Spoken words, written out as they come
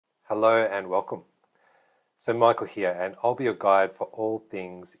Hello and welcome. So Michael here, and I'll be your guide for all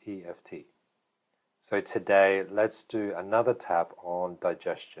things EFT. So today, let's do another tap on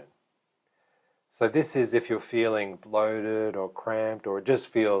digestion. So this is if you're feeling bloated or cramped, or it just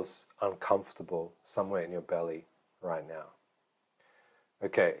feels uncomfortable somewhere in your belly right now.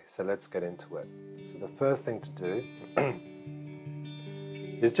 Okay, so let's get into it. So the first thing to do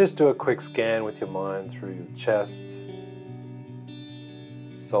is just do a quick scan with your mind through your chest,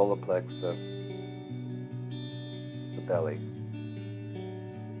 solar plexus, the belly,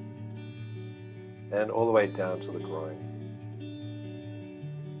 and all the way down to the groin.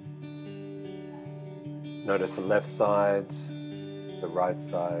 Notice the left side, the right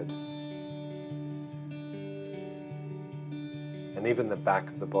side, and even the back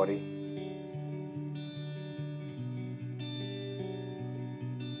of the body.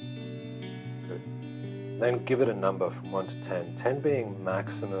 Good. Then give it a number from 1 to 10. 10 being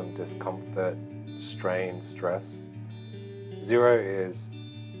maximum discomfort, strain, stress. 0 is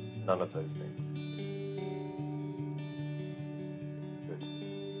none of those things. Good.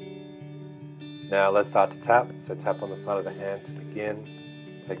 Now let's start to tap. So tap on the side of the hand to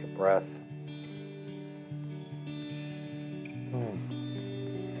begin. Take a breath.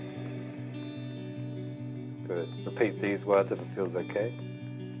 Good. Repeat these words if it feels okay.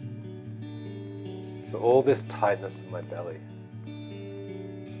 So all this tightness in my belly,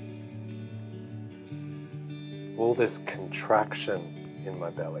 all this contraction in my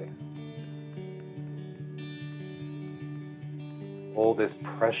belly, all this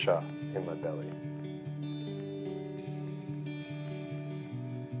pressure in my belly.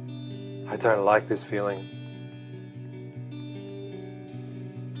 I don't like this feeling,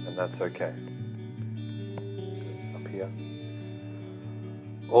 and that's okay. Good. Up here.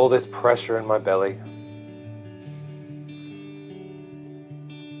 All this pressure in my belly,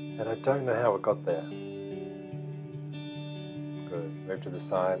 and I don't know how it got there. Good. Move to the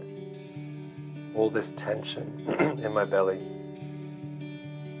side. All this tension in my belly.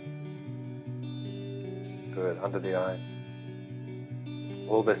 Good. Under the eye.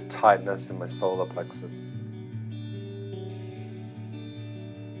 All this tightness in my solar plexus.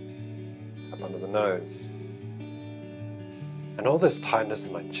 Tap under the nose. And all this tightness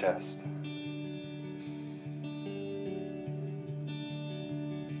in my chest.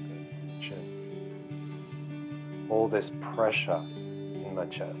 All this pressure in my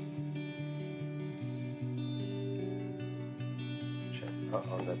chest.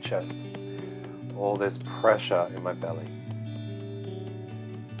 On the chest. All this pressure in my belly.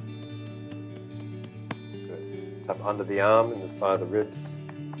 Good. Tap under the arm and the side of the ribs.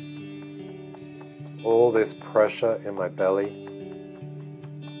 All this pressure in my belly.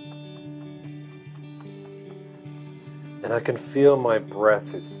 And I can feel my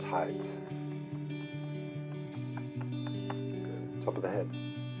breath is tight. Top of the head.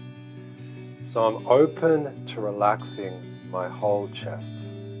 So I'm open to relaxing my whole chest.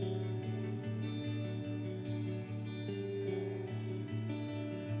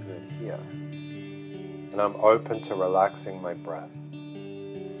 Good, here. And I'm open to relaxing my breath.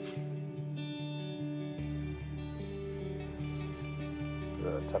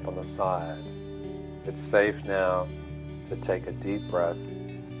 Good, tap on the side. It's safe now to take a deep breath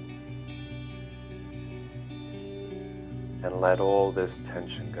and let all this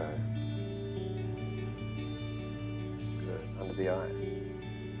tension go. Good. Under the eye.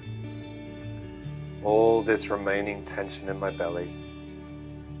 All this remaining tension in my belly.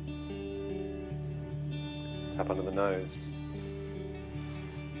 Tap under the nose.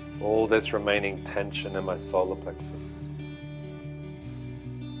 All this remaining tension in my solar plexus.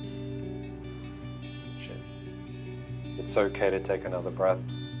 Chin. It's okay to take another breath.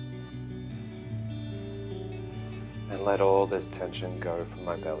 And let all this tension go from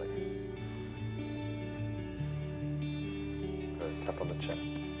my belly. Good. Tap on the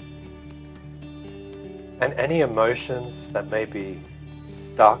chest. And any emotions that may be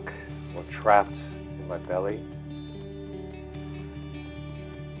stuck or trapped in my belly.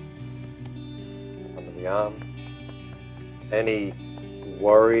 Tap under the arm. Any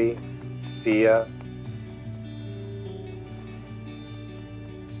worry, fear,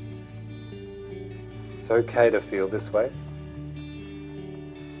 it's okay to feel this way.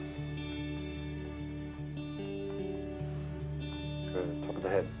 Good, top of the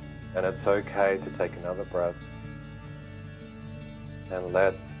head. And it's okay to take another breath and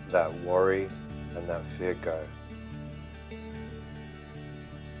let that worry and that fear go.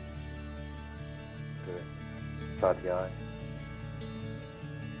 Good. Inside the eye.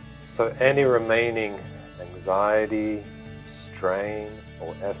 So any remaining anxiety, strain,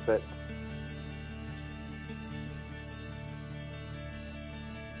 or effort.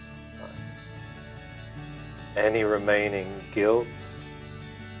 So, any remaining guilt,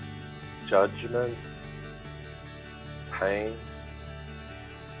 judgment, pain.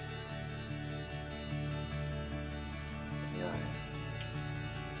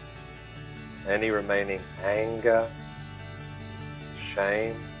 Any remaining anger,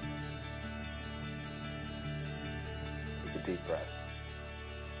 shame. Take a deep breath.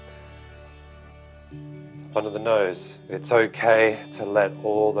 Under the nose. It's okay to let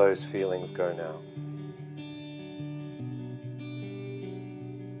all those feelings go now.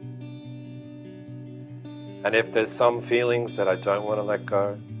 And if there's some feelings that I don't want to let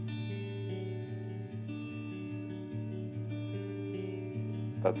go,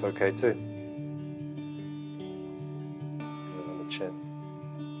 that's okay too. On the chin.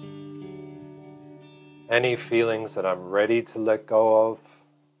 Any feelings that I'm ready to let go of,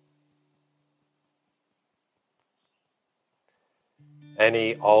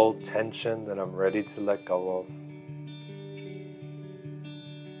 any old tension that I'm ready to let go of,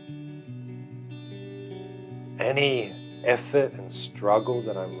 any effort and struggle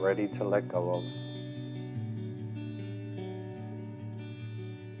that I'm ready to let go of.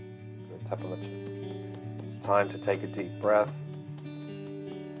 Good, tap on the chest. It's time to take a deep breath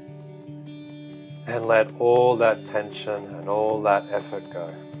and let all that tension and all that effort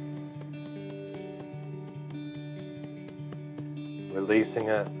go. Releasing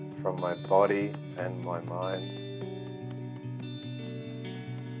it from my body and my mind.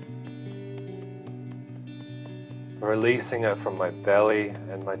 Releasing it from my belly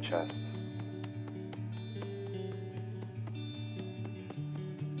and my chest.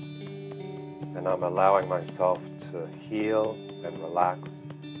 And I'm allowing myself to heal and relax.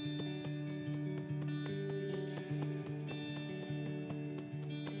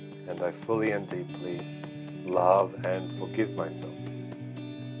 And I fully and deeply love and forgive myself.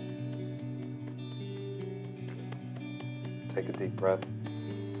 Take a deep breath.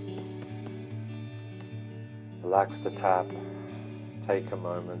 Relax the tap. Take a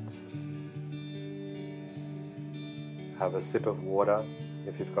moment. Have a sip of water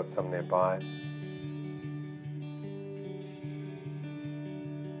if you've got some nearby.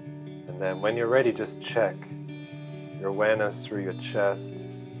 And then when you're ready, just check your awareness through your chest,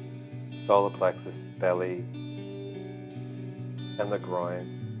 solar plexus, belly, and the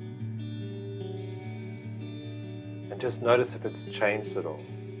groin. And just notice if it's changed at all,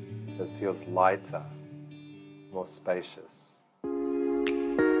 if it feels lighter, more spacious.